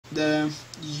the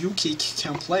U-kick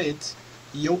can play it.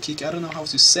 Yo-kick, I don't know how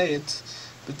to say it,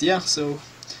 but yeah. So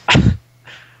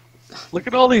Look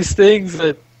at all these things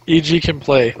that EG can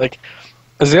play. Like,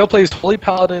 Azael plays Holy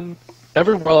Paladin,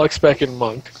 every Warlock spec in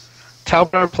Monk.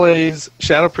 Talbar plays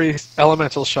Shadow Priest,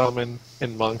 Elemental Shaman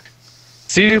in Monk.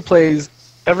 Sidu plays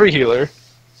every healer.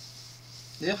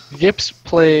 yeah, Yips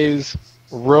plays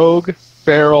Rogue,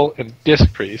 Feral, and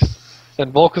Disc Priest.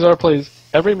 And Volkazar plays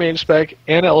every mage spec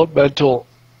and Elemental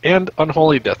and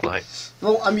Unholy Death Knight.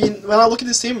 well, I mean, when I look at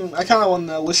this team, I kind of want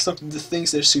to list up the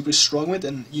things they're super strong with,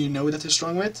 and you know that they're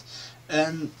strong with.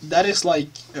 And that is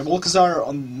like Volkazar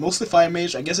on mostly Fire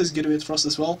Mage. I guess he's good with Frost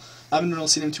as well. I haven't really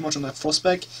seen him too much on that Frost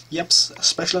spec. Yeps,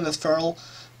 especially on that Feral.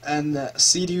 And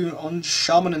Sea-Dew on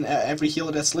Shaman and every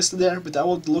healer that's listed there. But I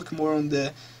would look more on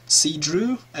the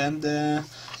Sea-Drew and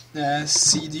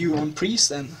Sea-Dew on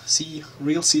Priest and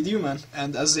real Sea-Dew man.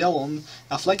 And Azael on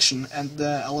Affliction and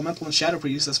Elemental and Shadow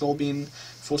Priest as well being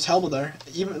for Talbot.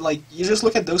 Even like you just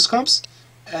look at those comps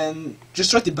and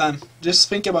just try to ban. Just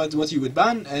think about what you would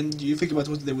ban, and you think about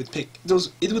what they would pick.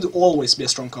 It would always be a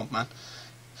strong comp, man.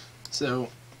 So,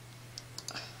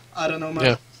 I don't know,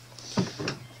 man.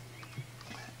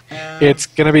 Yeah. It's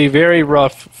going to be very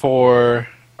rough for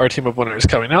our team of Winners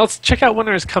Coming. Now let's check out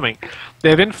Winners Coming. They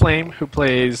have Inflame, who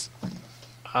plays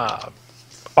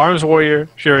Arms Warrior,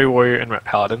 Fury Warrior, and Ret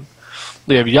Paladin.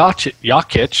 They have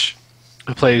Yakich,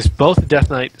 who plays both Death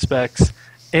Knight specs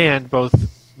and both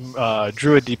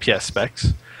Druid DPS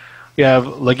specs. You have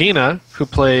Lagina, who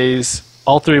plays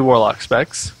all three Warlock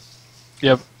specs. You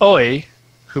have Oe,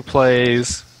 who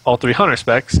plays all three Hunter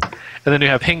specs. And then you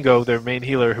have Hingo, their main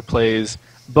healer, who plays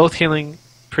both Healing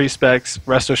Priest specs,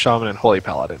 Resto Shaman, and Holy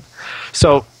Paladin.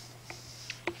 So,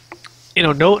 you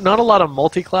know, not a lot of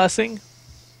multi-classing,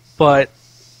 but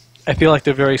I feel like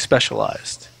they're very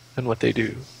specialized in what they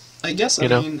do. I guess, I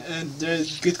mean, they're a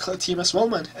good team as well,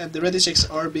 man. And the ready checks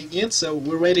are being in, so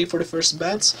we're waiting for the first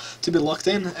bans to be locked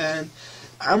in. And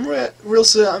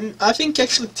I think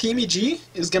actually Team EG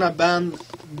is gonna ban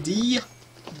the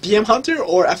BM Hunter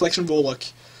or Affliction Warlock.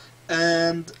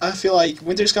 And I feel like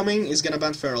Winter's Coming is gonna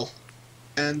ban Feral.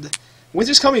 And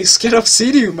Winter's Coming is scared of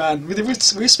Sea-Dew, man. We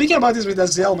were speaking about this with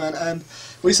Azael, man, and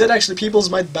we said actually peoples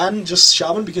might ban just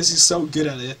Shaman because he's so good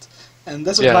at it. And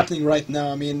that's what's happening right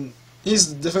now. I mean, he's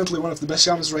definitely one of the best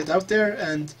shamans right out there,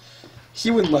 and he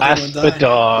wouldn't let anyone die.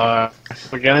 Blaspadar.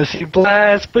 We're going to see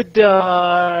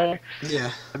Blaspadar.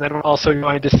 Yeah. And then we're also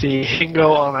going to see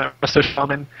Hingo on that Resto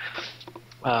Shaman.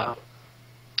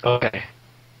 Okay.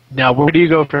 Now, where do you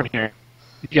go from here?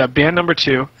 You got ban number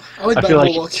 2. I would ban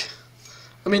Volok.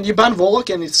 I mean, you ban Volok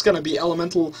and it's gonna be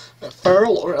Elemental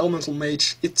Feral or Elemental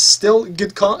Mage. It's still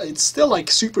good. It's still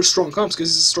like super strong comps because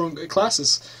it's strong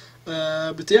classes.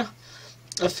 But yeah.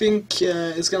 I think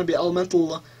it's gonna be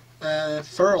Elemental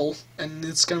Feral, and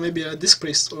it's gonna maybe a Disc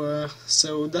Priest,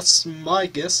 so that's my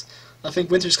guess. I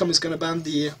think Winter's Coming is gonna ban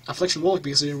the Affliction Warlock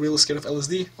because they're really scared of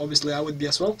LSD. Obviously, I would be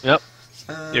as well. Yep,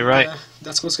 you're right.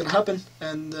 That's what's gonna happen,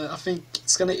 and I think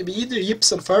it's gonna be either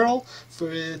Yips and Feral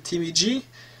for Team EG,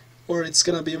 or it's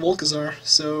gonna be Volkazar.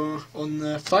 So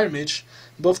on Fire Mage,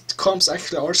 both comps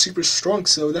actually are super strong.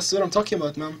 So that's what I'm talking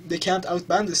about, man. They can't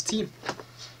outban this team.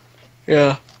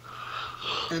 Yeah.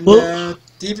 And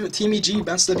Team EG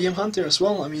bans the BM Hunter as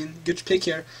well. I mean, good pick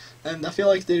here. And I feel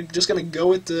like they're just gonna go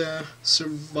with the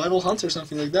Survival Hunter or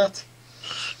something like that.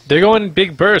 They're going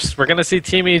big bursts. We're gonna see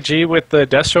Team EG with the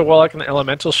Destro Warlock and the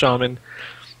Elemental Shaman.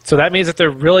 So that means that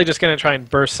they're really just gonna try and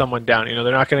burst someone down. You know,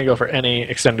 they're not gonna go for any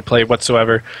extended play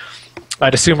whatsoever.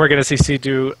 I'd assume we're gonna see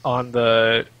Sea-Dew on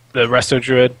the Resto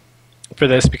Druid for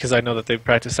this because I know that they've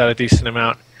practiced that a decent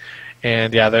amount.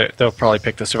 And yeah, they'll probably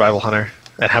pick the Survival Hunter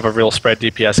and have a real spread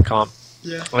DPS comp.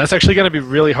 Yeah. And that's actually going to be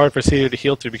really hard for Sea-Dew to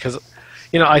heal through because,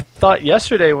 you know, I thought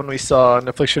yesterday when we saw an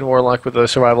Affliction Warlock with a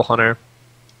Survival Hunter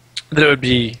that it would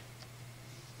be,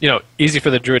 you know, easy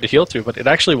for the Druid to heal through, but it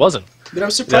actually wasn't. But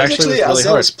I'm surprised actually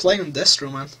Azael is playing on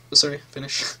Destro, man. Oh, sorry,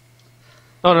 finish.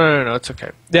 Oh, no, it's okay.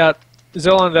 Yeah,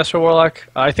 Azael on Destro Warlock,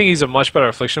 I think he's a much better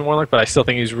Affliction Warlock, but I still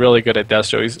think he's really good at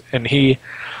Destro. He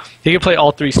can play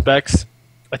all 3 specs.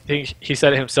 I think he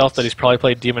said it himself that he's probably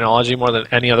played Demonology more than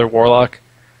any other Warlock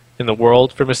in the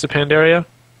world for Mr. Pandaria.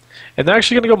 And they're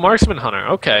actually going to go Marksman Hunter.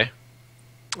 Okay.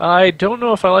 I don't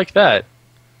know if I like that.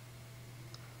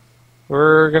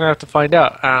 We're going to have to find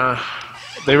out.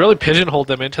 They really pigeonholed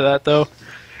them into that, though.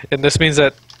 And this means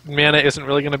that mana isn't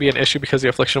really going to be an issue because the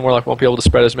Affliction Warlock won't be able to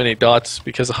spread as many dots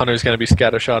because the Hunter is going to be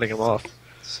scattershotting him off.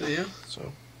 So,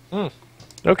 yeah.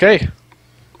 Okay.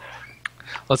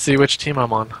 Let's see which team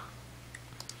I'm on.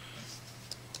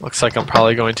 Looks like I'm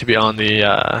probably going to be on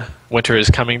the Winter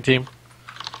is Coming team.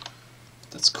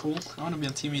 That's cool. I want to be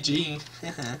on Team EG.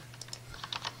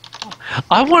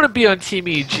 I want to be on Team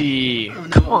EG. Oh, no,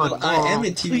 Come on, well, I am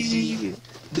in Team EG.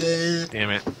 Damn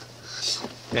it.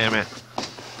 Damn it.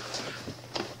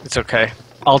 It's okay.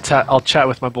 I'll chat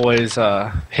with my boys,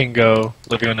 Hingo,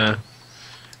 Laguna,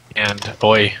 and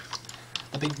Oi.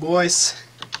 The big boys.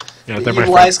 Yeah, The they're my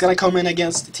Evil friends. Eye is gonna come in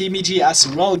against Team EG as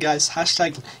well, guys.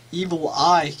 Hashtag Evil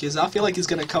Eye, because I feel like he's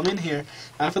gonna come in here.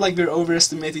 I feel like we're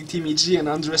overestimating Team EG and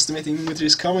underestimating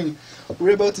Dimitri's coming.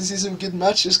 We're about to see some good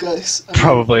matches, guys. I mean,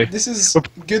 Probably. This is We're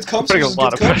good comps putting a versus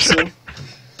lot good of comps, so pressure.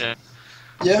 Yeah.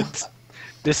 yeah.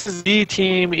 This is the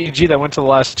Team EG that went to the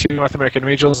last 2 North American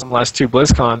regionals and the last 2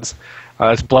 BlizzCons.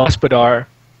 It's Blaspidar,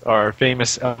 our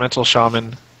famous elemental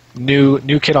shaman, new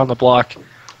kid on the block.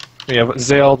 We have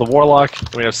Azael, the warlock,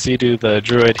 and we have Sidu, the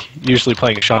druid, usually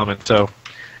playing shaman. So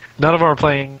none of them are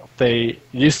playing. They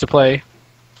used to play,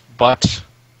 but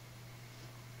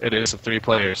it is 3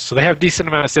 players. So they have decent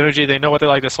amount of synergy. They know what they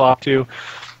like to swap to,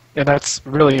 and that's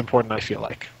really important, I feel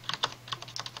like.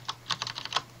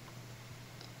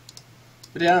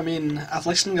 But yeah, I mean,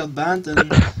 Affliction got banned,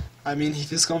 and I mean, he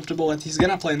feels comfortable and he's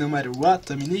gonna play no matter what.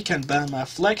 I mean, he can ban my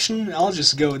Affliction. I'll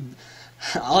just go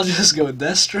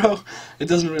Destro. It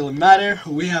doesn't really matter.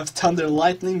 We have Thunder,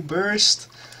 Lightning, Burst.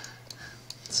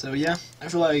 So yeah, I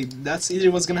feel like that's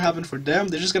either what's gonna happen for them.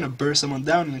 They're just gonna burst someone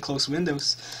down in close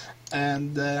windows,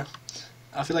 and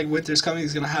I feel like Winter's Coming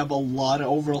is gonna have a lot of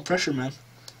overall pressure, man.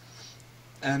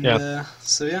 And Yeah.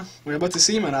 so yeah, we're about to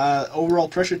see, man, overall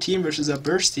pressure team versus a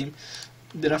burst team.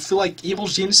 That I feel like Evil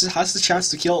Geniuses has the chance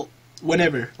to kill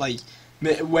whenever. Like,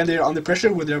 when they're under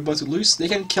pressure, when they're about to lose, they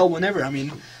can kill whenever. I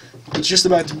mean, it's just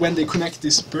about when they connect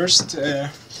this burst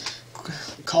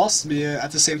cost me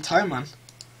at the same time, man.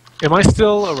 Am I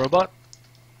still a robot?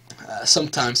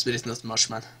 Sometimes, but it's not much,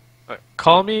 man.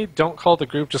 Call me. Don't call the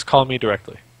group. Just call me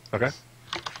directly. Okay?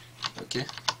 Okay.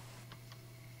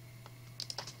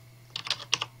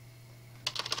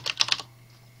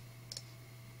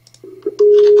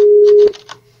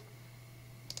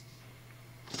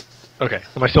 Okay.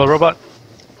 Am I still a robot?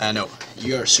 No,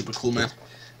 you're super cool, man.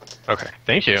 Okay.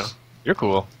 Thank you. You're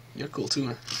cool. You're cool too,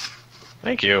 man.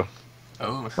 Thank you.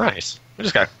 Oh, Nice. We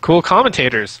just got cool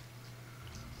commentators.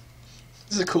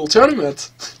 this is a cool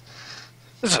tournament.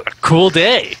 This is a cool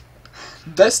day.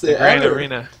 Best day Grand ever.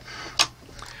 arena.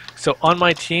 So on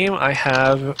my team, I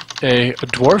have a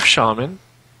dwarf shaman,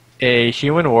 a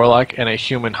human warlock, and a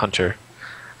human hunter.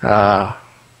 I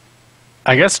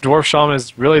guess dwarf shaman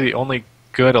is really the only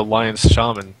good alliance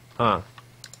shaman, huh?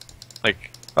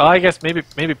 Like, well, I guess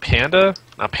maybe Panda.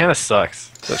 No, Panda sucks.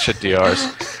 That shit DRs.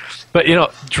 But you know,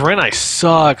 Draenei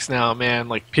sucks now, man.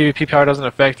 Like PvP power doesn't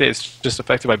affect it; it's just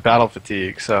affected by battle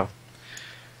fatigue. So,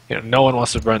 you know, no one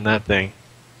wants to run that thing,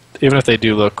 even if they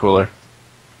do look cooler.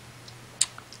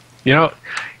 You know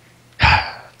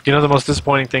the most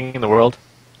disappointing thing in the world?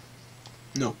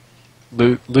 No.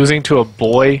 Losing to a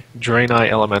boy Draenei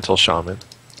elemental shaman.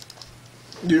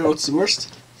 Do you know what's the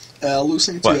worst?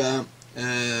 Losing What?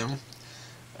 to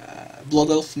Blood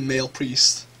Elf male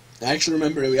priest. I actually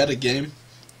remember we had a game,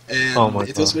 and Oh my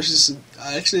it was God. versus.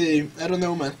 I don't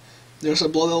know, man. There was a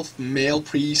Blood Elf male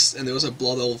priest, and there was a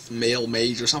Blood Elf male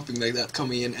mage or something like that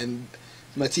coming in, and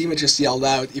my teammate just yelled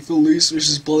out, "If we lose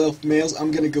versus Blood Elf males,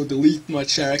 I'm gonna go delete my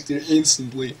character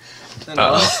instantly." And,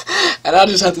 and I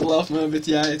just had to laugh, man. But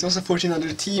yeah, it was a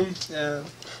 1400 team.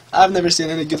 I've never seen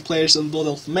any good players on Blood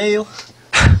Elf male.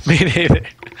 Me neither.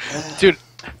 Dude,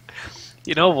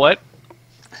 you know what?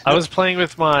 I was playing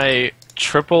with my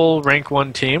triple rank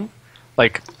 1 team.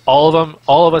 Like, all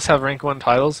of us have rank 1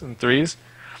 titles in 3s.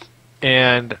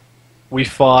 And we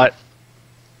fought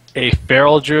a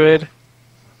feral druid,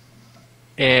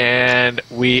 and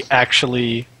we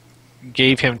actually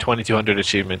gave him 2200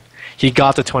 achievement. He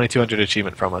got the 2200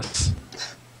 achievement from us.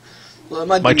 Well, it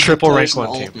might My be triple good rank players on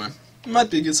 1 alt, team. man.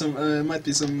 Might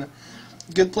be some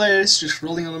good players just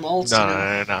rolling on them all.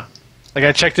 No. Like,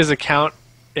 I checked his account,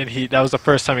 and that was the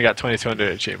first time he got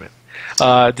 2200 achievement.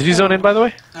 Did you zone in, by the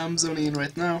way? I'm zoning in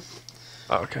right now.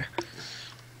 Oh, okay.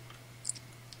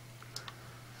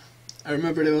 I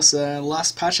remember there was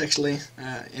last patch actually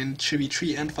in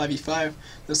 3v3 and 5v5. There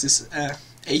was this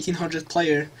 1800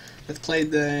 player that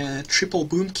played the triple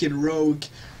boomkin rogue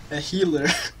healer,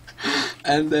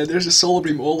 and there's a soul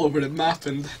beam all over the map,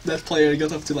 and that player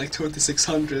got up to like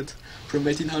 2600 from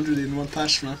 1800 in one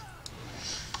patch, man.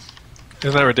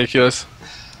 Isn't that ridiculous?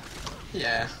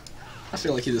 Yeah, I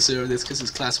feel like he deserved it because his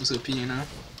class was OP, you know.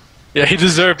 Yeah, he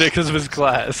deserved it because of his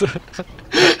class.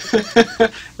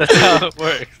 That's how it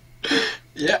works.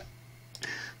 Yeah,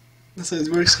 that's how it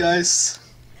works, guys.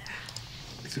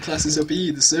 If your class is OP,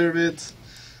 you deserve it.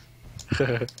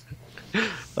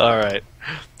 Alright.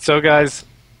 So, guys,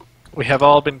 we have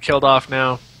all been killed off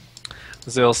now.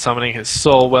 Azael's summoning his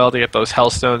soul well to get those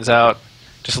hellstones out.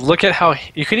 Just look at how...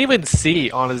 You can even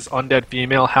see on his undead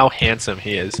female how handsome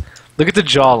he is. Look at the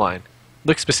jawline.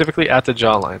 Look specifically at the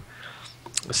jawline.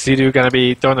 Sea-Doo going to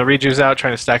be throwing the rejuves out,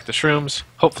 trying to stack the shrooms,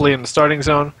 hopefully in the starting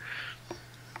zone.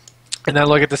 And then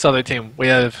look at this other team. We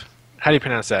have... How do you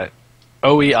pronounce that?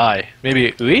 OEI.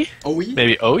 Maybe Ui? Oe?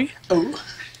 Maybe Oe? Oh.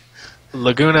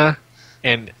 Laguna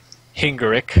and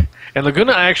Hingeric. And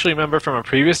Laguna, I actually remember from a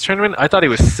previous tournament. I thought he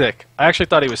was sick. I actually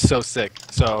thought he was so sick.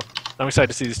 So I'm excited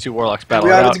to see these two warlocks battle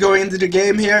We it are out. to go into the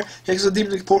game here. Here's the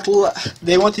Demonic Portal.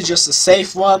 They wanted just a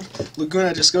safe one.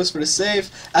 Laguna just goes for the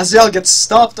safe. Azael gets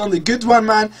stopped on the good one,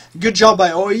 man. Good job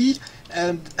by OE.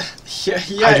 And yeah,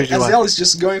 Azael is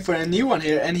just going for a new one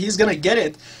here, and he's gonna get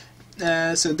it.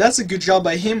 So that's a good job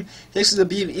by him. He actually the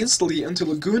beam instantly into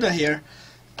Laguna here.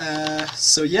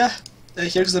 So yeah,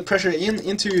 here's the pressure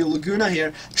into Laguna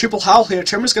here. Triple Howl here.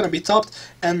 Tremor's gonna be topped,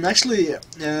 and actually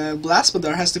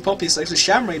Blaspadar has to pop his actually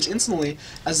Sham Rage instantly.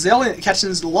 Azael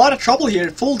catches a lot of trouble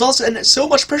here. Full dust and so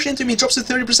much pressure into him. He drops to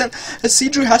 30%.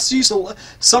 Seadrew has to use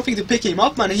something to pick him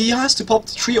up, man. He has to pop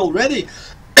the tree already.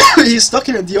 He's stuck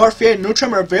in a DR Fair. No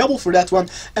Tremor available for that one,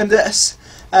 and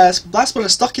Blastbone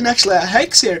is stuck in actually a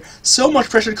Hex here. So much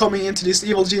pressure coming into this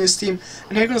Evil Genius team.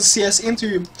 And here goes CS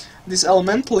into this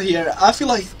Elemental here. I feel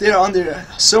like they're under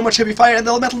so much heavy fire, and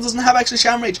the Elemental doesn't have actually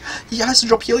Sham Rage. He has to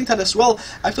drop Healing Tide as well.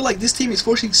 I feel like this team is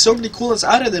forcing so many cooldowns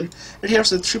out of them. And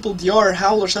here's a triple DR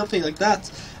Howl or something like that.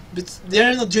 But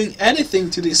they're not doing anything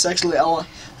to this actually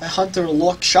Hunter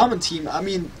Lock Shaman team. I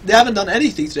mean, they haven't done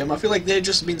anything to them. I feel like they've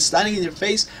just been standing in their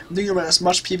face, doing as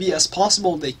much PV as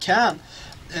possible they can.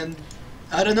 And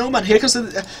I don't know, man. Here comes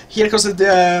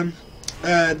the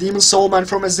Demon Soul, man,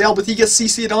 from Azael, but he gets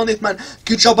CC'd on it, man.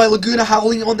 Good job by Laguna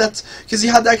howling on that, because he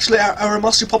had actually our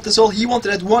Master popped as well. He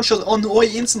wanted that one shot on Oi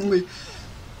instantly,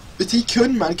 but he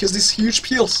couldn't, man, because these huge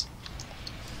peels.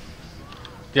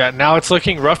 Yeah, now it's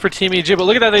looking rough for Team EG, but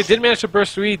look at that, they did manage to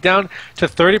burst Rui down to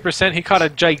 30%. He caught a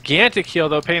gigantic heal,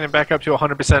 though, paying him back up to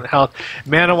 100% health.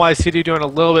 Mana-wise, CD doing a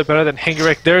little bit better than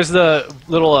Hingeric. There's the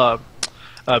little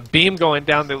beam going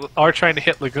down. They are trying to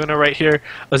hit Laguna right here.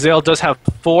 Azael does have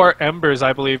 4 embers,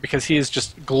 I believe, because he is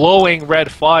just glowing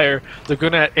red fire.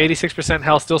 Laguna at 86%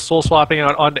 health, still soul swapping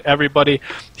out onto everybody.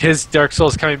 His Dark Soul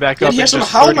is coming back up. And he has some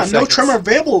Howl, man. No Tremor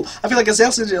available. I feel like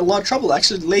Azael's in a lot of trouble.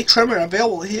 Actually, late Tremor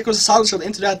available. Here goes a Silent Shot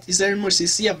into that. Is there any more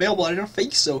CC available? I don't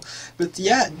think so. But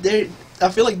yeah, I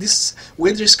feel like this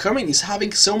winter is coming. He's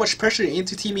having so much pressure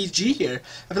into Team EG here.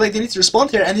 I feel like they need to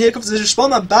respond here. And here comes the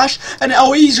respawn on Bash. And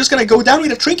oh, he's just gonna go down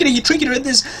with a Trinket. He Trinketed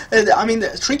this. I mean,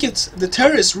 the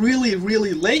terrorist really,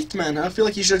 really late, man. I feel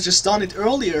like he should have just done it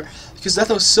earlier, because that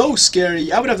was so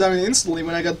scary. I would have done it instantly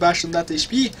when I got bashed on that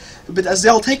HP. But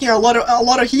Azael taking a lot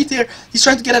of heat here. He's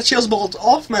trying to get a Chills Bolt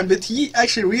off, man. But he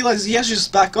actually realizes he has to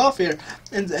just back off here.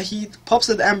 And he pops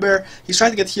that Ember. He's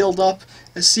trying to get healed up.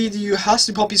 CDU has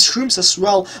to pop his shrooms as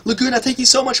well. Laguna taking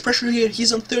so much pressure here.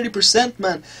 He's on 30%,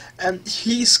 man. And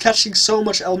he's catching so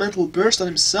much elemental burst on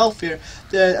himself here.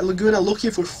 Laguna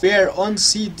looking for fair on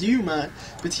CDU, man.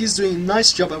 But he's doing a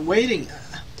nice job avoiding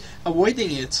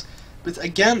it. But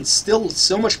again, still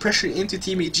so much pressure into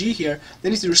Team EG here. They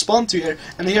need to respond to here.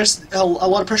 And here's a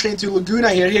lot of pressure into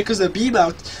Laguna here. Here comes the beam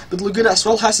out. But Laguna as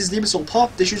well has his Demon Soul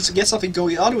pop. They should get something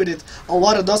going on with it. A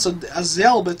lot of dots on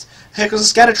Azael, but here comes a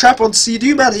Scatter Trap on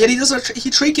CDU, man. Yet he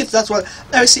trinkets, that's why.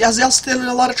 Now you see Azael's still in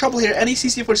a lot of trouble here. Any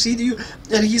CC for CDU,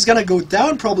 and he's gonna go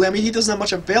down probably. I mean, he doesn't have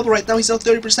much available right now. He's on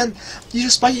 30%. He's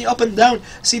just spiking up and down.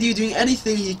 CDU doing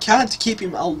anything he can to keep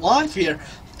him alive here.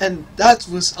 And that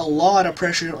was a lot of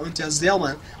pressure onto Azael,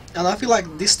 man. And I feel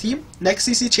like this team, next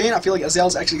CC chain, I feel like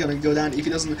Azael's actually going to go down if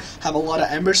he doesn't have a lot of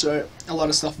embers or a lot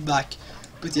of stuff back.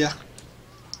 But yeah.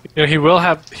 You know, he will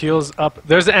have heals up.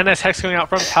 There's the NS Hex going out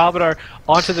from Talbadar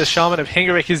onto the Shaman of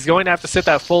Hingeric. He's going to have to sit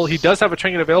that full. He does have a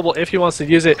trinket available if he wants to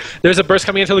use it. There's a burst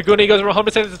coming into Laguna. He goes from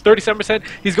 100% to 37%.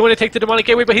 He's going to take the Demonic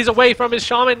Gateway, but he's away from his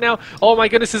Shaman now. Oh my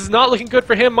goodness, this is not looking good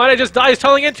for him. Might have just died. He's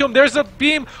tunneling into him. There's a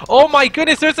beam. Oh my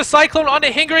goodness, there's a Cyclone onto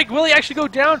Hingeric. Will he actually go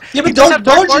down? Yeah, but don't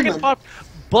dodge him, man.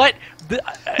 But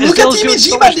look at Team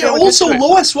EG, man, they're also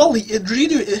low as well.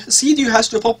 CDU has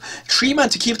to pop 3-man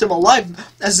to keep them alive.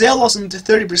 Azael wasn't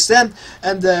 30%,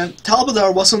 and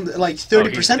Talbadar wasn't like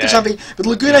 30% or something. But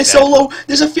Laguna is so low,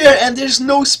 there's a fear, and there's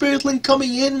no Spirit Link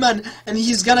coming in, man, and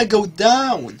he's gonna go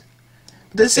down.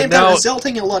 But at the same time, Azael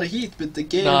taking a lot of heat, but the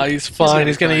game... Nah, he's fine.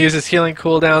 He's gonna use his healing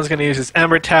cooldown, he's gonna use his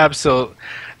Ember tab, so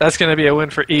that's gonna be a win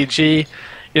for EG.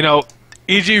 You know,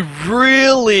 EG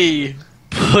really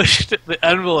pushed the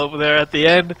envelope there at the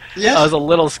end. Yeah. I was a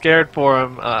little scared for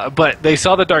him, but they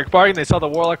saw the Dark Bargain. They saw the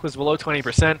Warlock was below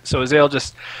 20%, so Azael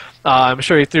just, I'm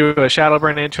sure he threw a Shadow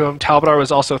Burn into him. Talbadar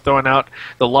was also throwing out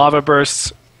the Lava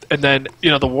Bursts, and then,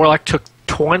 the Warlock took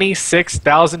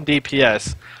 26,000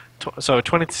 DPS. So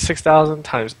 26,000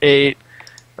 times 8,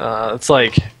 it's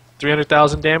like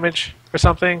 300,000 damage or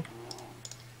something.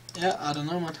 Yeah, I don't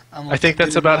know, man. I think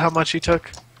that's about how much he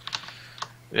took.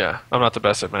 Yeah, I'm not the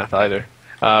best at math either.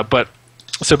 But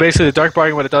so basically, the Dark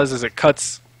Bargain, what it does is it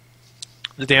cuts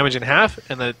the damage in half,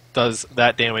 and then it does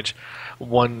that damage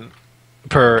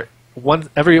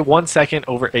every 1 second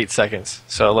over 8 seconds.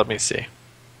 So let me see.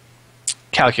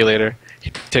 Calculator. He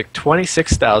took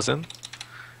 26,000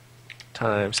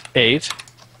 times 8.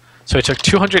 So he took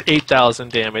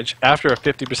 208,000 damage after a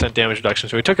 50% damage reduction.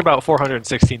 So he took about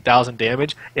 416,000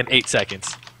 damage in 8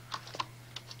 seconds,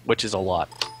 which is a lot.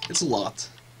 It's a lot.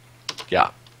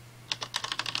 Yeah.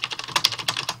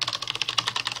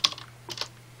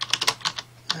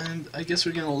 And I guess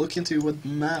we're gonna look into what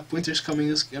map Winter's Coming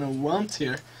is gonna want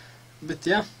here. But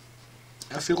yeah,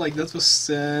 I feel like that was...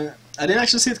 I didn't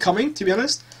actually see it coming, to be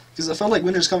honest, because I felt like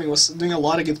Winter's Coming was doing a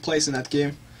lot of good plays in that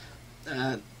game.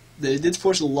 They did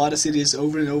force a lot of cities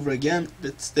over and over again,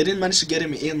 but they didn't manage to get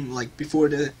him in like before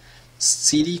the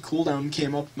CD cooldown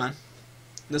came up, man.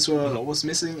 That's what was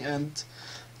missing, and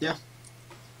yeah.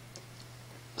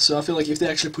 So I feel like if they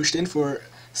actually pushed in for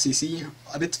CC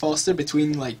a bit faster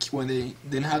between like when they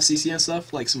didn't have CC and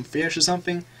stuff, like some fairs or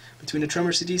something between the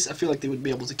Tremor cities, I feel like they would be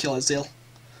able to kill Azael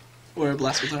or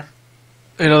blast with her.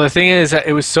 The thing is that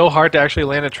it was so hard to actually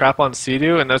land a trap on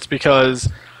Sea-Doo, and that's because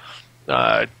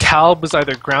Talb was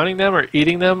either grounding them or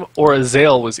eating them, or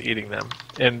Azael was eating them,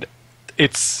 and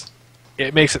it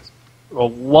makes it a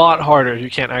lot harder if you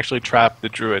can't actually trap the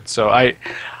Druid. So I'm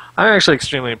actually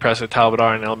extremely impressed with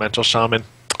Talbadar and Elemental Shaman.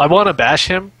 I want to bash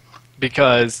him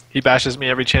because he bashes me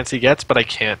every chance he gets, but I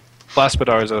can't.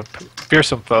 Blaspidar is a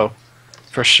fearsome foe,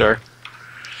 for sure.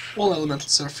 All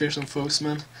elementals are fearsome foes,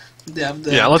 man. They have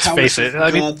the let's face it.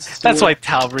 I mean, that's why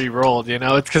Talb re-rolled,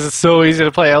 It's because it's so easy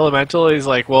to play Elemental. He's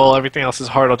like, well, everything else is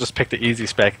hard. I'll just pick the easy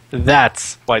spec.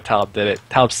 That's why Talb did it.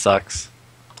 Talb sucks.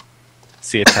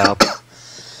 See you, Talb.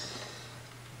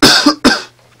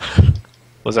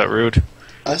 Was that rude?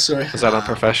 Sorry. Was that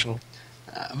unprofessional?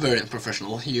 Very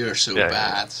unprofessional. You're so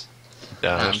bad.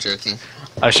 Yeah, I'm joking.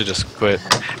 I should just quit.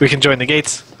 We can join the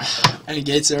gates. Any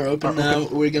gates are open now.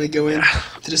 We're gonna go in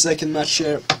to the second match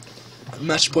here.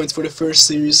 Match points for the first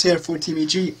series here for Team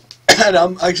EG. And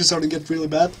I'm actually starting to get really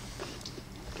bad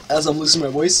as I'm losing my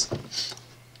voice.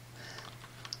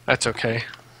 That's okay.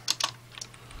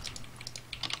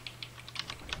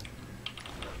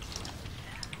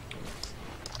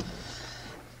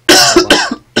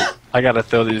 I gotta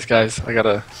throw these guys.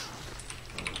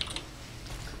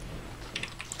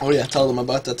 Oh yeah, tell them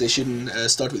about that. They shouldn't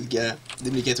start with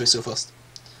the gateway so fast.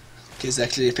 Because they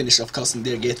actually finished off casting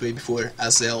their gateway before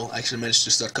Azael actually managed to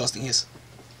start casting his.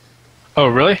 Oh,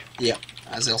 really? Yeah,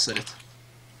 Azael said it.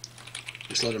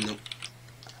 Just let them know.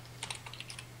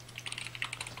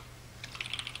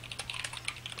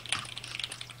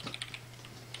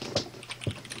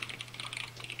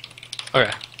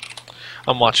 Okay.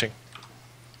 I'm watching.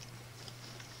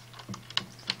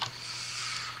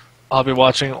 I'll be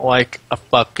watching like a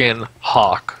fucking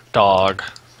hawk dog.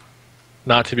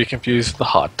 Not to be confused with the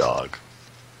hot dog.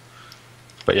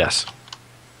 But yes.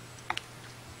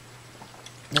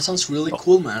 That sounds really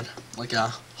cool, man. Like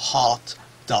a hot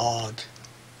dog.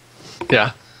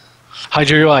 Yeah. Hide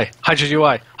your UI. Hide your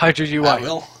UI. Hide your UI. I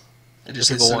will. I just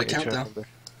hit the countdown.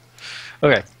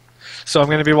 Okay. So I'm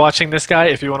going to be watching this guy.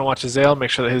 If you want to watch Azael, make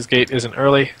sure that his gate isn't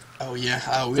early. Oh yeah,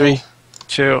 I will. 3,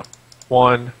 2,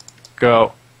 1,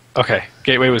 go. Okay.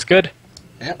 Gateway was good.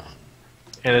 Yeah.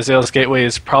 And Azael's gateway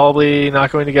is probably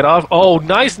not going to get off. Oh,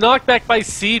 nice knockback by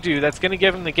Sea-Doo. That's going to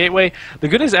give him the gateway. The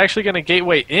good is actually going to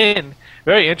gateway in.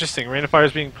 Very interesting. Rain of Fire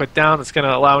is being put down. It's going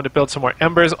to allow him to build some more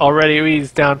embers. Already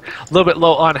he's down a little bit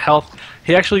low on health.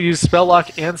 He actually used Spell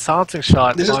Lock and Silencing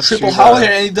Shot. There's a triple howl here,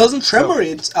 and he doesn't tremor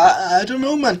it. I don't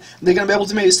know, man. They're going to be able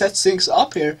to maybe set things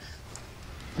up here.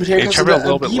 But here comes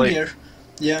a beam here.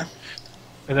 Yeah.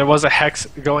 And there was a Hex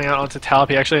going out onto Talp.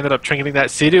 He actually ended up trinketing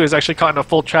that. Sea-Doo is actually caught in a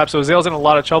full trap, so Azael's in a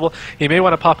lot of trouble. He may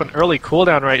want to pop an early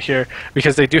cooldown right here,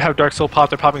 because they do have Dark Soul pop.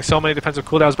 They're popping so many defensive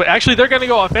cooldowns, but actually they're going to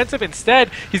go offensive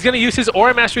instead. He's going to use his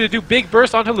Aura Mastery to do big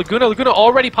burst onto Laguna. Laguna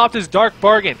already popped his Dark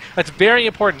Bargain. That's very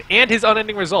important, and his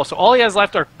Unending Resolve. So all he has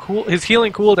left are his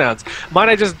healing cooldowns. Might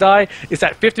I Just Die is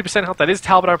at 50% health. That is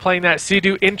Talbadar playing that.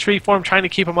 Sea-Doo in tree form, trying to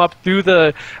keep him up through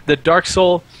the Dark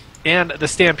Soul. and the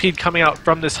Stampede coming out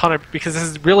from this Hunter, because this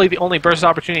is really the only burst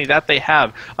opportunity that they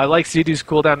have. I like Zedu's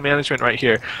cooldown management right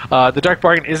here. The Dark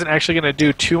Bargain isn't actually going to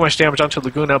do too much damage onto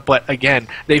Laguna, but again,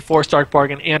 they force Dark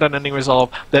Bargain and Unending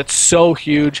Resolve. That's so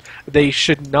huge. They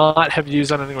should not have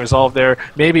used Unending Resolve there.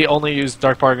 Maybe only use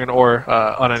Dark Bargain or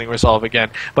Unending Resolve again.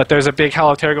 But there's a big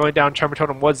Howl of Terror going down. Tremor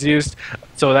Totem was used,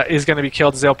 so that is going to be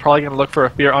killed. Azael probably going to look for a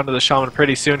Fear onto the Shaman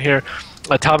pretty soon here.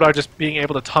 Talbot just being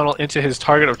able to tunnel into his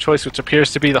target of choice, which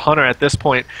appears to be the Hunter at this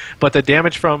point. But the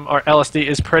damage from our LSD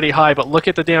is pretty high. But look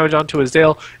at the damage onto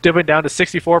Azael, dipping down to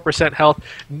 64% health.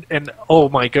 And oh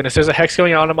my goodness, there's a Hex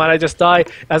going out on Might I Just Die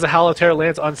as a Howl of Terror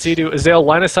lands on Zedu. Azael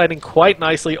line of sighting quite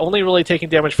nicely, only really taking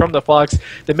damage from the Fox.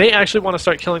 They may actually want to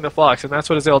start killing the Fox, and that's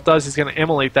what Azael does. He's going to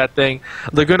immolate that thing.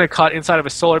 Laguna caught inside of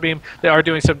a Solar Beam. They are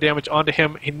doing some damage onto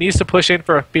him. He needs to push in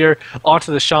for a Fear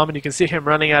onto the Shaman. You can see him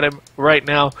running at him right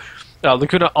now.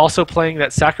 Laguna also playing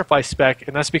that sacrifice spec,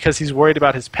 and that's because he's worried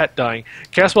about his pet dying.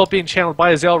 Chaos Bolt being channeled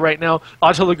by Azael right now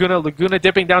onto Laguna. Laguna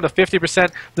dipping down to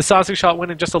 50%. The Sonic Shot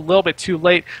went in just a little bit too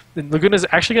late. And Laguna's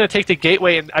actually going to take the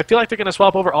Gateway, and I feel like they're going to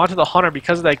swap over onto the Hunter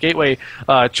because of that Gateway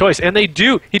choice. And they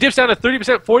do. He dips down to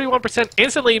 30%, 41%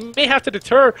 instantly. He may have to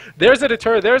deter. There's a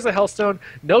deter. There's a Hellstone.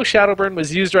 No Shadowburn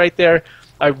was used right there.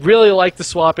 I really like the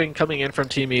swapping coming in from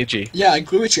Team EG. Yeah, I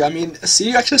agree with you. I mean, see,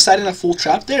 you actually sat in a full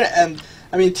trap there, and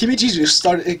I mean, Team EG just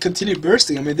continue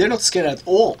bursting. I mean, they're not scared at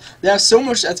all. They have so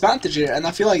much advantage here, and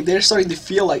I feel like they're starting to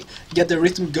feel like get their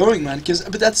rhythm going, man.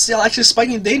 But that's still actually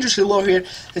spiking dangerously low here.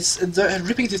 It's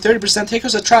ripping to 30%. Here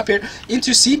goes a trap here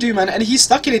into Zedu, man, and he's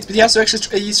stuck in it. But he has to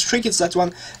actually he's trinkets that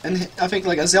one, and I think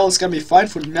like Azael is gonna be fine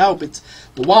for now. But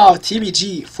wow, Team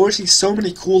EG forcing so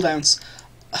many cooldowns,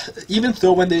 even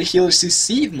though when their healers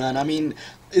succeed, man. I mean,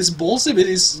 it's ballsy, but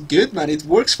it's good, man. It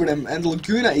works for them. And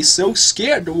Laguna is so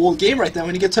scared the whole game right now.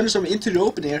 When he gets Thunderstorm into the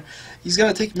open here, he's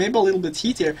gonna take maybe a little bit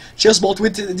heat here. Chaos Bolt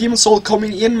with the Demon Soul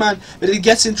coming in, man. But it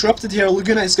gets interrupted here.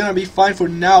 Laguna is gonna be fine for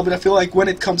now, but I feel like when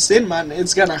it comes in, man,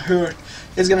 it's gonna hurt.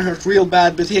 It's gonna hurt real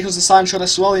bad. But here goes the Silent Shot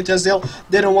as well into Azael.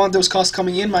 They don't want those costs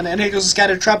coming in, man. And here goes the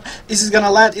Scatter Trap. Is it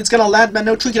gonna land? It's gonna land, man.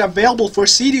 No trinket available for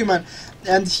Zedu, man.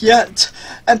 And yeah,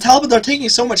 and Talbot are taking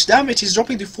so much damage. He's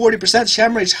dropping to 40%.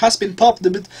 Shamrage has been popped.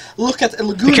 But look at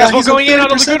Laguna. He's going in on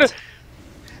Laguna.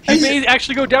 He may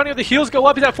actually go down here. The heals go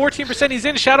up. He's at 14%. He's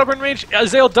in Shadowburn range.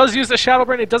 Azael does use the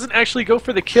Shadowburn. It doesn't actually go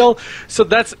for the kill, so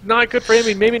that's not good for him.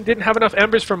 He maybe didn't have enough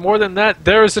embers for more than that.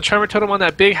 There is the Tremor Totem on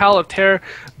that big Howl of Terror,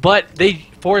 but they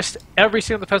forced every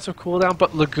single defensive cooldown,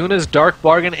 but Laguna's Dark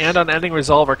Bargain and Unending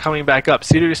Resolve are coming back up.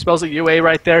 Zedu spells a UA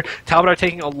right there. Talbot are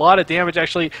taking a lot of damage,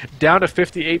 actually down to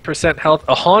 58% health.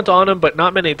 A Haunt on him, but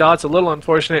not many dots. A little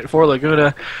unfortunate for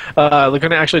Laguna.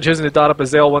 Laguna actually choosing to dot up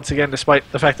Azael once again, despite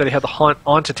the fact that he had the Haunt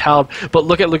onto Talb. But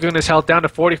look at Laguna's health down to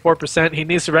 44%. He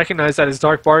needs to recognize that his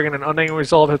Dark Bargain and Unending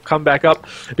Resolve have come back up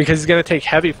because he's going to take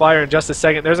heavy fire in just a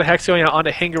second. There's a Hex going out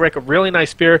onto Hingarik, a really nice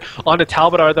spear onto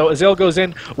Talbot, though. Azael goes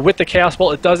in with the Chaos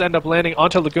Bolt. It does end up landing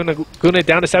onto Laguna. Laguna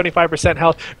down to 75%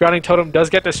 health. Grounding Totem does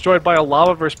get destroyed by a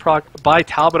Lava Burst proc by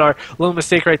Talbot. Little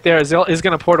mistake right there. Azael is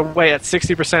going to port away at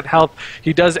 60% health.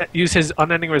 He does use his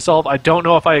Unending Resolve. I don't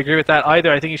know if I agree with that either.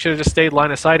 I think he should have just stayed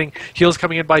line of sighting. Heals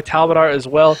coming in by Talbot as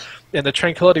well. And the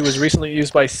Tranquility was recently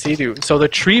used by Zedu. So the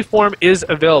tree form is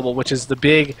available, which is the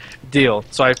big deal.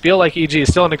 So I feel like EG is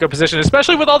still in a good position,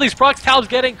 especially with all these procs. Talb's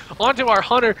getting onto our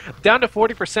Hunter, down to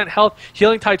 40% health.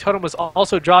 Healing Tide Totem was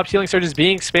also dropped. Healing Surge is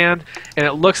being spammed, and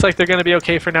it looks like they're going to be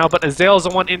okay for now. But Azael's the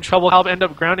one in trouble. Talb ended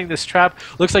up grounding this trap.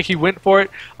 Looks like he went for it.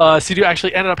 Zedu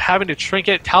actually ended up having to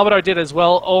trinket. Talbot did as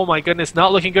well. Oh my goodness,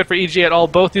 not looking good for EG at all.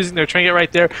 Both using their trinket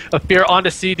right there. A Fear onto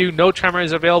Zedu. No Tremor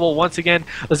is available once again.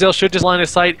 Azael should just line of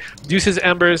sight, use his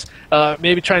embers,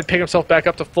 maybe try and pick himself back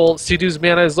up to full. Zedu's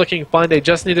mana is looking fine. They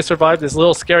just need to survive this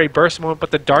little scary burst moment, but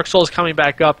the Dark Soul is coming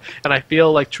back up, and I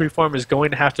feel like Tree Form is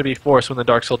going to have to be forced when the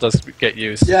Dark Soul does get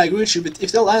used. Yeah, I agree with you, but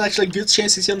if they land actually good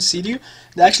chances on Zedu,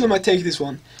 they actually might take this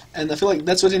one. And I feel like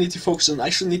that's what they need to focus on.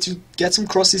 Actually need to get some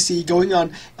cross CC going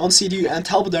on Zedu and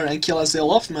Talbot and kill Azael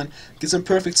off, man. Get some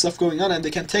perfect stuff going on, and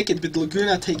they can take it, but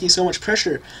Laguna taking so much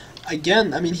pressure.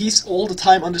 Again, I mean, he's all the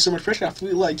time under so much pressure. I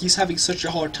feel like he's having such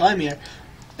a hard time here.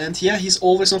 And yeah, he's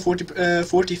always on 40, 50%,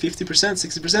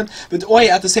 60%. But oh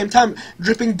yeah, at the same time,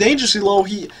 dripping dangerously low.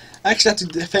 He actually had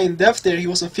to feign death there. He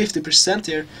was on 50%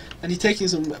 here. And he's taking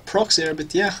some procs there.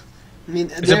 But yeah, I mean,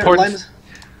 it's important.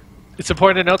 It's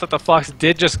important to note that the Fox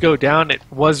did just go down. It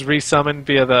was resummoned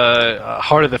via the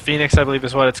Heart of the Phoenix, I believe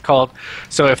is what it's called.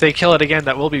 So if they kill it again,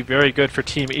 that will be very good for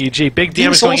Team EG. Big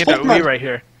damage going into Ui right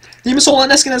here. Demon Soul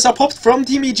and Eskenes are popped from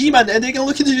Team EG, man, and they're gonna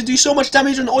look to do so much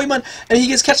damage on Oiman, and he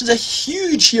gets catches a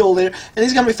huge heal there, and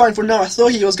he's gonna be fine for now. I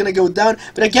thought he was gonna go down,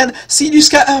 but again, Zedu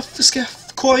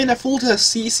coin a full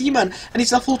CC, man, and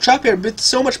he's a full trap here, but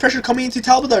so much pressure coming into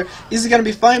Talbadar. Is he gonna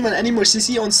be fine, man? Any more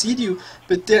CC on Sea-Doo?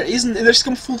 But there isn't, there's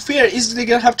some full fear. Is they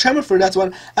gonna have Tremor for that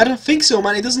one? I don't think so,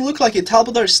 man. It doesn't look like it.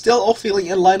 Talbadar is still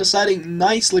off-feeling and line of sighting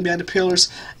nicely behind the pillars.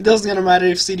 It doesn't gonna matter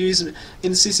if Sea-Doo is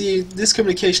in CC, this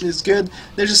communication is good.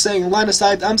 They're just saying line of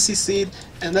sight, I'm CC'd,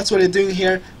 and that's what they're doing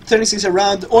here. Turning things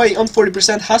around. Oi on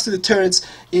 40% has to the turrets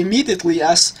immediately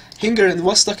as Hingeren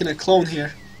was stuck in a clone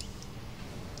here.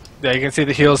 Yeah, you can see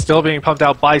the heals still being pumped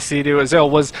out by Sea-Doo. Azael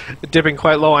was dipping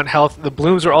quite low on health. The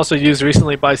blooms were also used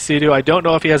recently by Sea-Doo. I don't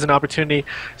know if he has an opportunity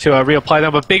to reapply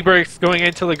them, but big breaks going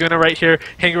into Laguna right here.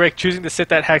 Hingeric choosing to sit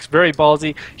that Hex, very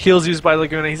ballsy. Heals used by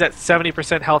Laguna. He's at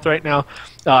 70% health right now.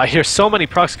 I hear so many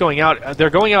procs going out.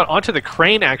 They're going out onto the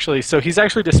crane, actually, so he's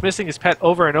actually dismissing his pet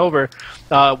over and over.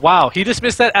 Wow, he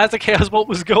dismissed that as the Chaos Bolt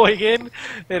was going in,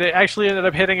 and it actually ended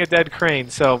up hitting a dead crane.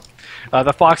 So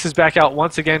the Fox is back out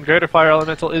once again. Greater Fire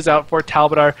Elemental is out for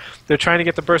Talbadar. They're trying to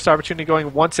get the burst opportunity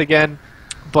going once again.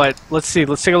 But let's see.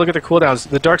 Let's take a look at the cooldowns.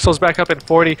 The Dark Soul's back up in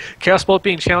 40. Chaos Bolt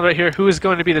being channeled right here. Who is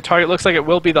going to be the target? Looks like it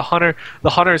will be the Hunter. The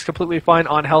Hunter is completely fine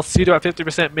on health. Sea-Doo at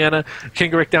 50% mana.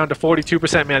 Hingeric down to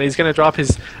 42% mana. He's going to drop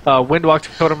his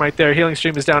Windwalk Totem right there. Healing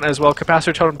Stream is down as well.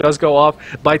 Capacitor Totem does go off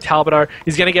by Talbadar.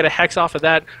 He's going to get a Hex off of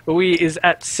that. Ui is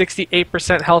at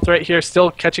 68% health right here.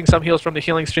 Still catching some heals from the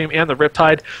Healing Stream and the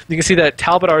Riptide. You can see that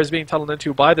Talbadar is being tunneled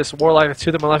into by this Warlock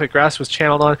to the Malefic Grasp was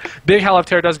channeled on. Big Howl of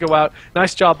Terror does go out.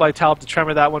 Nice job by Talb to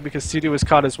tremor that one because Sea-Doo was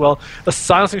caught as well. A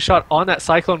silencing shot on that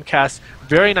Cyclone cast.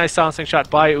 Very nice silencing shot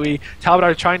by Ui.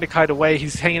 Talbadar trying to kite away.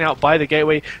 He's hanging out by the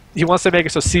gateway. He wants to make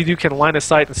it so Sea-Doo can line of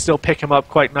sight and still pick him up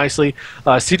quite nicely.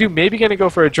 Sea-Doo maybe going to go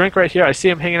for a drink right here. I see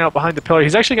him hanging out behind the pillar.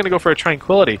 He's actually going to go for a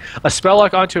Tranquility. A spell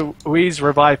lock onto Ui's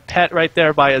Revive Pet right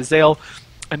there by Azael.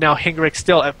 And now Hingeric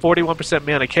still at 41%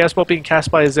 mana. Chaos Bolt being cast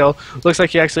by Azael. Looks like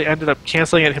he actually ended up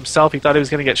canceling it himself. He thought he was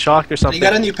going to get shocked or something. He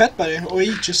got a new pet by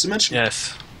Ui, just to mention.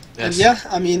 Yes. And yeah,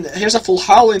 I mean, here's a full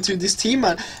howl into this team,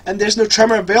 man, and there's no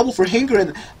tremor available for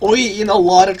Hingeren. Oi in a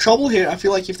lot of trouble here. I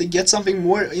feel like if they get something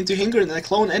more into Hingeren and a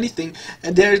clone anything,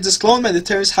 and there's this clone, man, the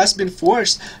turns has been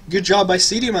forced. Good job by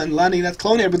Sea-Doo, man, landing that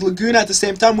clone here, but Laguna at the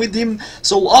same time with him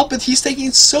so up, but he's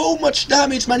taking so much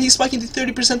damage, man. He's spiking to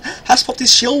 30%, has popped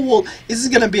his shield wall. Is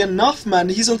this gonna be enough, man?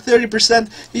 He's on 30%,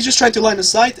 he's just trying to line of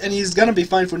sight, and he's gonna be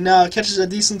fine for now. Catches a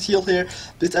decent heal here,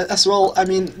 but as well, I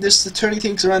mean, there's the turning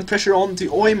things around, pressure on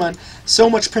to Oi, man. So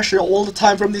much pressure all the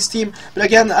time from this team. But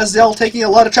again, Azael taking a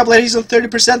lot of trouble here. He's on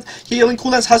 30%. Healing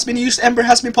cooldowns has been used. Ember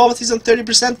has been popped. He's on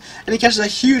 30%. And he catches a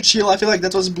huge heal. I feel like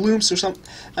that was blooms or something.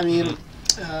 I mean,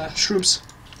 shrooms.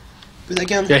 But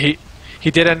again... Yeah,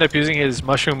 he did end up using his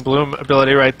Mushroom Bloom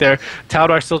ability right there.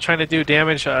 Talbadar still trying to do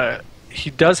damage. He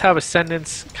does have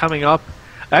Ascendance coming up.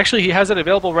 Actually, he has it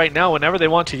available right now whenever they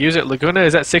want to use it. Laguna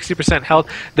is at 60% health.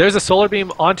 There's a Solar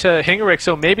Beam onto Hingeric,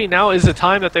 so maybe now is the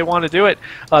time that they want to do it.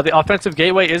 The offensive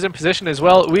gateway is in position as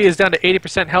well. Ui is down to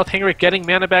 80% health. Hingeric getting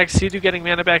mana back. Sea-Doo getting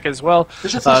mana back as well.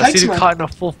 Sea-Doo caught in a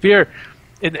full fear.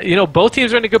 You know, both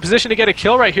teams are in a good position to get a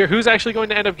kill right here. Who's actually going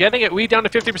to end up getting it? Ui down to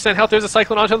 50% health. There's a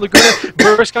Cyclone onto Laguna.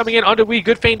 Burst coming in onto Ui.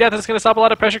 Good Feign Death. That's going to stop a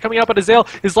lot of pressure coming out. But Azael,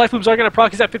 his life blooms are going to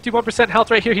proc. He's at 51% health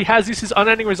right here. He has used his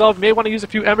Unending Resolve. May want to use a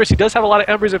few Embers. He does have a lot of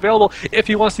Embers available if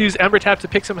he wants to use Ember Tap to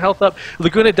pick some health up.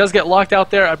 Laguna does get locked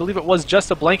out there. I believe it was just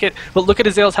a blanket. But look at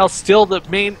Azael's health. Still the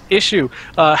main issue.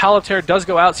 Howl of Terror does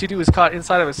go out. Sea-Doo is caught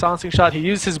inside of a silencing shot. He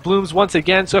used his blooms once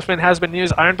again. Swiftman has been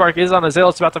used. Iron Bark is on Azael.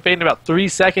 It's about to fade in about 3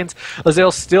 seconds.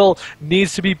 Azael still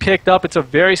needs to be picked up. It's a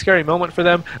very scary moment for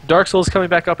them. Dark Soul's coming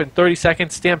back up in 30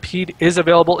 seconds. Stampede is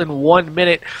available in 1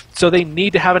 minute, so they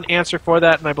need to have an answer for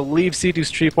that, and I believe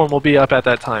Sea-Doo's tree form will be up at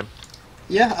that time.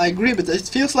 Yeah, I agree, but it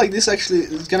feels like this actually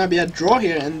is gonna be a draw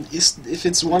here, and if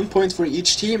it's 1 point for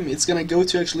each team, it's gonna go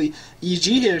to actually EG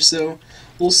here, so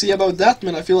we'll see about that,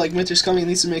 man. I feel like Winter's Coming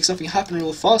needs to make something happen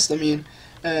real fast. I mean,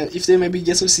 if they maybe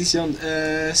get some CC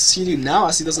on Sea-Doo now,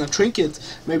 as he doesn't have Trinket,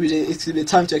 maybe it could be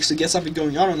time to actually get something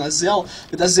going on Azael.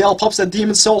 But Azael pops that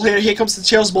Demon Soul here. Here comes the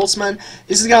Chaos Bolts, man.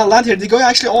 Is he gonna land here? They're going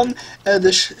actually on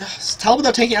the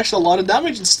Talbadar taking actually a lot of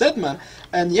damage instead, man.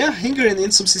 And yeah, Hingeren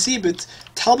in some CC, but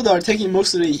Talbadar taking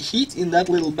most of the heat in that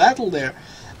little battle there.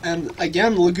 And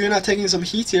again, Laguna taking some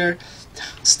heat here.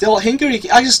 Still, Hingeric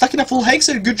actually stuck in a full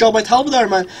Hexer. Good job by Talbadar,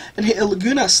 man. And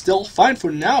Laguna still fine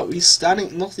for now. He's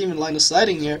standing, not even line of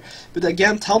sighting here. But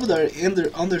again, Talbadar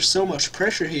under so much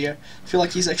pressure here. I feel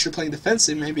like he's actually playing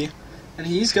defensive, maybe. And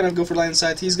he's gonna go for line of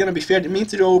sight. He's gonna be fair to mean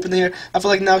to the open here. I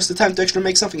feel like now is the time to actually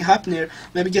make something happen here.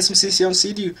 Maybe get some CC on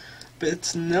Sea-Doo.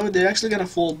 But no, they're actually gonna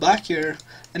fall back here.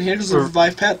 And here's the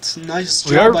Revive Pet. Nice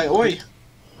job by Oi.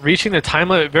 reaching the time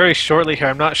limit very shortly here.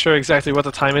 I'm not sure exactly what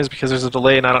the time is because there's a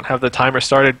delay and I don't have the timer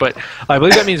started, but I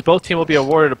believe that means both teams will be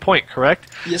awarded a point, correct?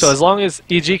 Yes. So as long as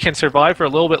EG can survive for a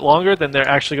little bit longer, then they're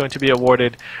actually going to be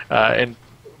awarded and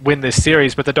win this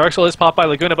series. But the Dark Soul is popped by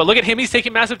Laguna, but look at him, he's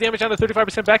taking massive damage down to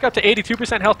 35%, back up to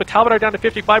 82% health, but Talbot down to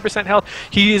 55% health.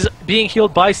 He is being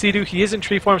healed by Sea-Doo, he is in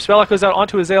tree form, Spelllock goes out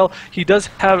onto Azael, he does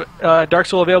have Dark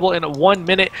Soul available in 1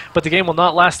 minute, but the game will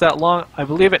not last that long. I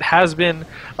believe it has been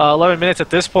 11 minutes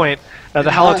at this point. The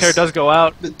Hallow Tear does go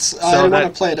out. But I don't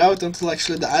want to play it out until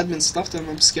actually the admin stopped them.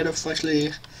 I'm scared of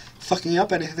actually fucking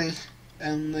up anything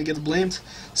and get blamed.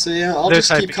 So yeah, I'll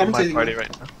just keep commentating. Party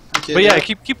right now. Okay, but yeah,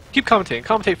 keep commentating.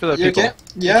 Commentate for the people. Okay?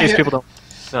 Yeah, in case people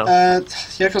don't know.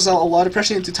 Here comes a lot of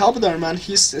pressure into Talbot, man.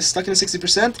 He's stuck in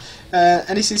 60%.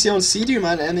 And he sees on Sea-Doo,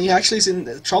 man, and he actually is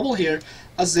in trouble here.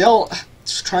 Azael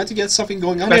trying to get something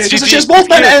going on here. Just both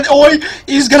man, and Oi,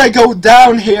 he's gonna go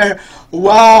down here.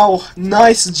 Wow,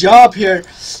 nice job here.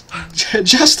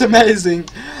 Just amazing.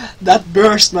 That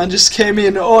burst, man, just came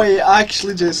in. Oi,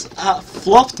 actually just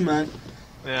flopped, man.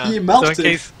 Yeah. He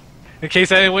melted. So in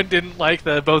case anyone didn't like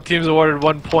that both teams awarded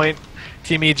 1 point,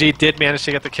 Team EG did manage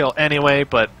to get the kill anyway,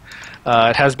 but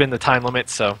it has been the time limit,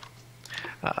 so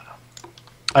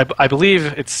I believe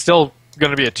it's still going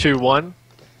to be a 2-1,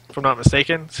 if I'm not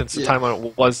mistaken, since the time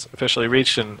limit was officially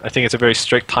reached, and I think it's a very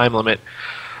strict time limit.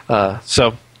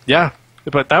 So, yeah,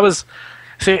 but that was...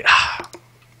 See,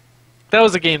 that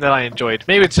was a game that I enjoyed.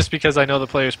 Maybe it's just because I know the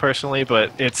players personally,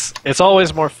 but it's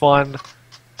always more fun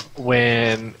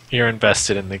when you're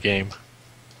invested in the game,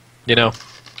 you know.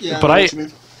 Yeah, but I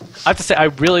have to say I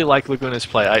really like Laguna's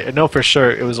play. I know for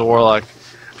sure it was a Warlock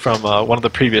from one of the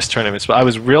previous tournaments, but I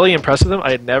was really impressed with him.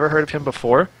 I had never heard of him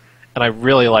before, and I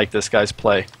really like this guy's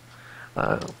play.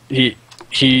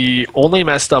 He only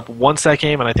messed up once that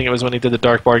game, and I think it was when he did the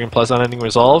Dark Bargain plus unending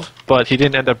resolve, but he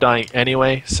didn't end up dying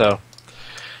anyway. So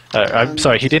I'm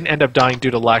sorry, he didn't end up dying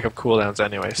due to lack of cooldowns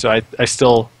anyway. So I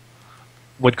still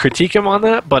would critique him on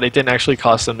that, but it didn't actually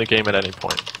cost him the game at any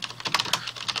point.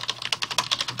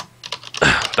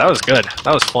 That was good.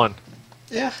 That was fun.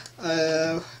 Yeah,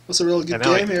 it was a really good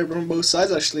game here from both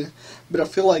sides actually. But I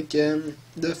feel like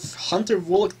the Hunter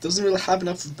Warlock doesn't really have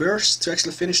enough burst to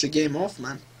actually finish the game off,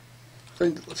 man.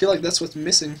 I feel like that's what's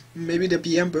missing. Maybe the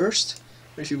BM burst.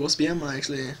 Or if he was BM,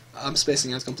 I'm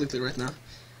spacing out completely right now.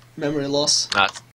 Memory loss.